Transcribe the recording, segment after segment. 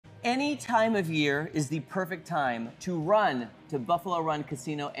Any time of year is the perfect time to run to Buffalo Run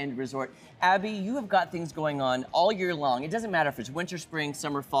Casino and Resort. Abby, you have got things going on all year long. It doesn't matter if it's winter, spring,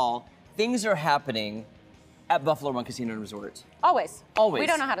 summer, fall. Things are happening at Buffalo Run Casino and Resort. Always. Always. We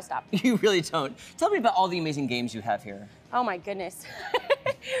don't know how to stop. You really don't. Tell me about all the amazing games you have here. Oh my goodness.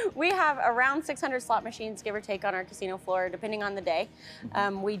 We have around 600 slot machines, give or take, on our casino floor, depending on the day.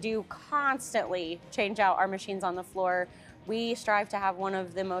 We do constantly change out our machines on the floor. We strive to have one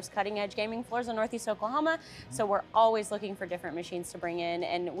of the most cutting-edge gaming floors in Northeast Oklahoma, so we're always looking for different machines to bring in,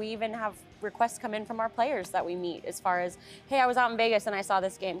 and we even have requests come in from our players that we meet as far as, hey, I was out in Vegas and I saw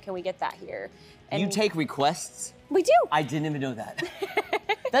this game, can we get that here? And you take requests? We do. I didn't even know that.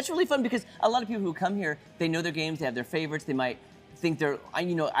 That's really fun because a lot of people who come here, they know their games, they have their favorites, they might think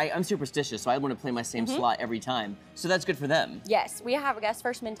I'm superstitious, so I want to play my same slot every time. So that's good for them. Yes, we have a guest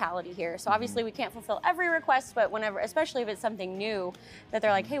first mentality here. So obviously we can't fulfill every request, but whenever, especially if it's something new that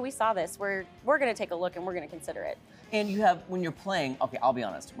they're like, hey, we saw this, we're gonna take a look and we're gonna consider it. And you have, when you're playing, okay, I'll be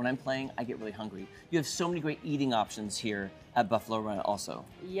honest, when I'm playing, I get really hungry. You have so many great eating options here at Buffalo Run also.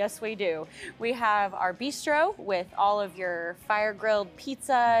 Yes, we do. We have our bistro with all of your fire grilled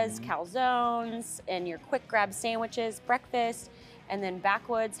pizzas, calzones, and your quick grab sandwiches, breakfast. And then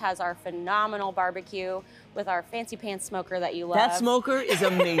Backwoods has our phenomenal barbecue with our fancy pants smoker that you love. That smoker is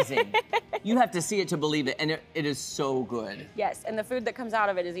amazing. You have to see it to believe it, and it is so good. Yes, and the food that comes out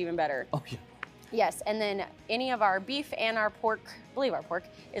of it is even better. Oh, yeah. Yes, and then any of our beef and our pork, I believe our pork,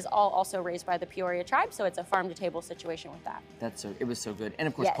 is all also raised by the Peoria tribe, so it's a farm-to-table situation with that. It was so good. And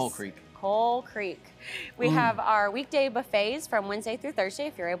of course, Yes. Coal Creek. Coal Creek. We have our weekday buffets from Wednesday through Thursday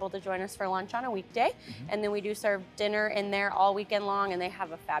if you're able to join us for lunch on a weekday. And then we do serve dinner in there all weekend long, and they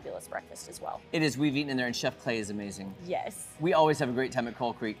have a fabulous breakfast as well. It is. We've eaten in there, and Chef Clay is amazing. Yes. We always have a great time at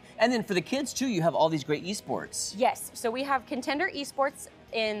Coal Creek. And then for the kids, too, you have all these great esports. Yes, so we have Contender Esports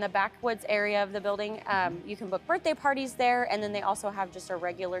in the Backwoods area of the building. You can book birthday parties there, and then they also have just a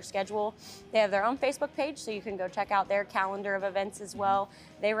regular schedule. They have their own Facebook page, so you can go check out their calendar of events as well.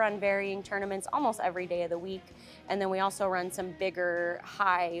 They run varying tournaments almost every day of the week. And then we also run some bigger,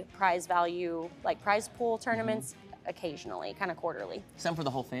 high prize value, like prize pool tournaments occasionally, kind of quarterly. Some for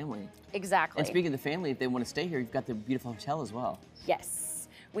the whole family. Exactly. And speaking of the family, if they want to stay here, you've got the beautiful hotel as well. Yes.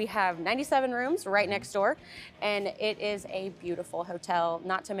 We have 97 rooms right next door, and it is a beautiful hotel,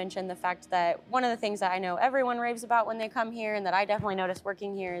 not to mention the fact that one of the things that I know everyone raves about when they come here, and that I definitely noticed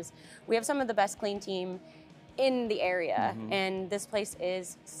working here, is we have some of the best clean team in the area, and this place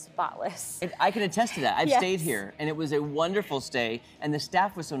is spotless. And I can attest to that. I've Yes. stayed here, and it was a wonderful stay, and the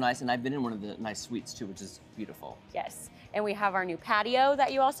staff was so nice, and I've been in one of the nice suites, too, which is beautiful. Yes. And we have our new patio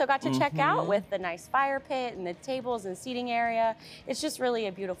that you also got to check out with the nice fire pit and the tables and seating area. It's just really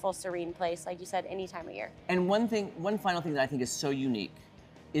a beautiful, serene place, like you said, any time of year. And one final thing that I think is so unique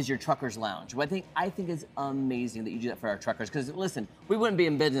is your Truckers Lounge. What I think is amazing that you do that for our truckers, because listen, we wouldn't be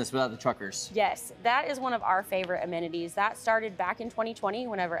in business without the truckers. Yes, that is one of our favorite amenities. That started back in 2020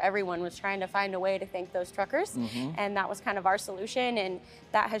 whenever everyone was trying to find a way to thank those truckers. And that was kind of our solution, and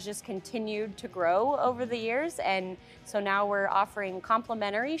that has just continued to grow over the years. And so now we're offering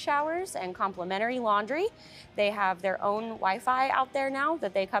complimentary showers and complimentary laundry. They have their own Wi-Fi out there now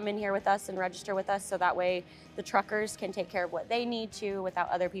that they come in here with us and register with us, so that way the truckers can take care of what they need to without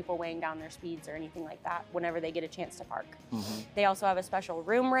other people weighing down their speeds or anything like that whenever they get a chance to park. They also have a special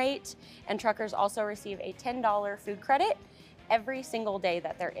room rate, and truckers also receive a $10 food credit every single day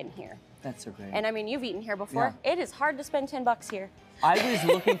that they're in here. That's so great. And I mean, you've eaten here before. Yeah. It is hard to spend 10 bucks here. I was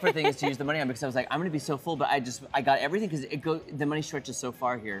looking for things to use the money on because I was like, I'm gonna be so full, but I got everything because the money stretches so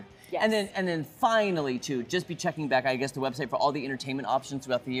far here. Yes. And then finally too, just be checking back, I guess, the website for all the entertainment options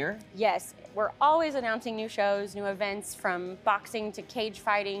throughout the year. Yes, we're always announcing new shows, new events, from boxing to cage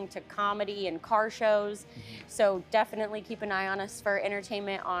fighting to comedy and car shows. So definitely keep an eye on us for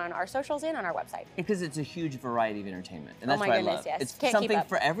entertainment on our socials and on our website. Because it's a huge variety of entertainment, and that's my what goodness, I love. yes. It's Can't keep something up.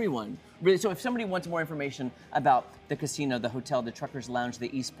 for everyone. Really, so if somebody wants more information about the casino, the hotel, the Truckers Lounge, the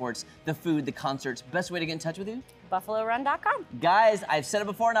esports, the food, the concerts, best way to get in touch with you? BuffaloRun.com. Guys, I've said it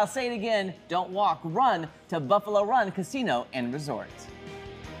before and I'll say it again, don't walk, run to Buffalo Run Casino and Resort.